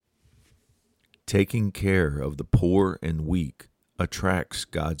Taking care of the poor and weak attracts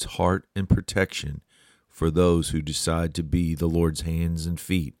God's heart and protection for those who decide to be the Lord's hands and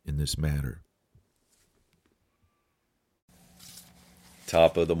feet in this matter.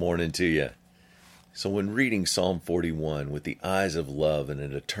 Top of the morning to you. So when reading Psalm 41 with the eyes of love and a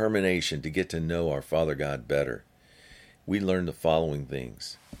determination to get to know our Father God better, we learn the following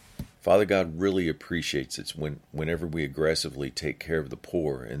things. Father God really appreciates it whenever we aggressively take care of the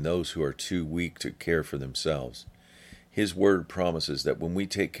poor and those who are too weak to care for themselves. His word promises that when we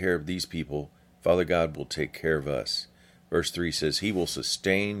take care of these people, Father God will take care of us. Verse 3 says, He will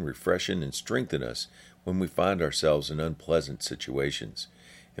sustain, refreshen, and strengthen us when we find ourselves in unpleasant situations.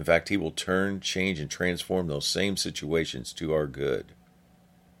 In fact, He will turn, change, and transform those same situations to our good.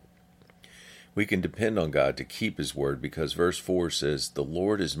 We can depend on God to keep His word because verse 4 says, The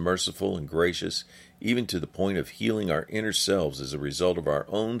Lord is merciful and gracious, even to the point of healing our inner selves as a result of our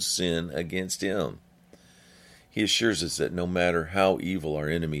own sin against Him. He assures us that no matter how evil our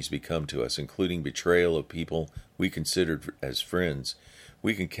enemies become to us, including betrayal of people we considered as friends,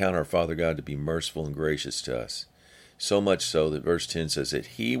 we can count our Father God to be merciful and gracious to us. So much so that verse 10 says that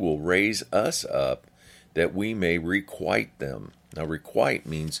He will raise us up that we may requite them. Now, requite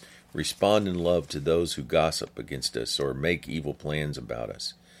means respond in love to those who gossip against us or make evil plans about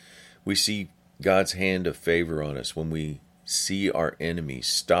us. We see God's hand of favor on us when we see our enemies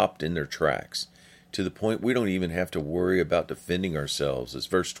stopped in their tracks, to the point we don't even have to worry about defending ourselves, as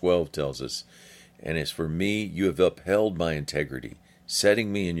verse 12 tells us. And as for me, you have upheld my integrity,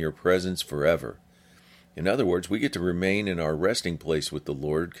 setting me in your presence forever. In other words, we get to remain in our resting place with the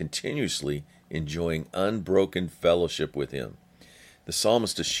Lord, continuously enjoying unbroken fellowship with Him. The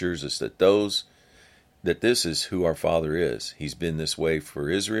psalmist assures us that this is who our Father is. He's been this way for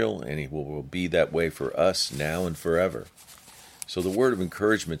Israel, and He will be that way for us now and forever. So the word of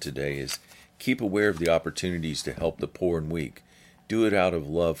encouragement today is, keep aware of the opportunities to help the poor and weak. Do it out of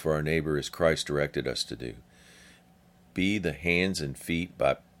love for our neighbor as Christ directed us to do. Be the hands and feet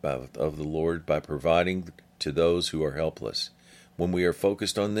of the Lord by providing to those who are helpless. When we are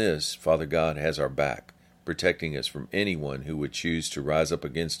focused on this, Father God has our back, protecting us from anyone who would choose to rise up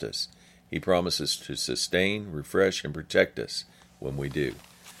against us. He promises to sustain, refresh, and protect us when we do.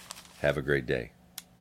 Have a great day.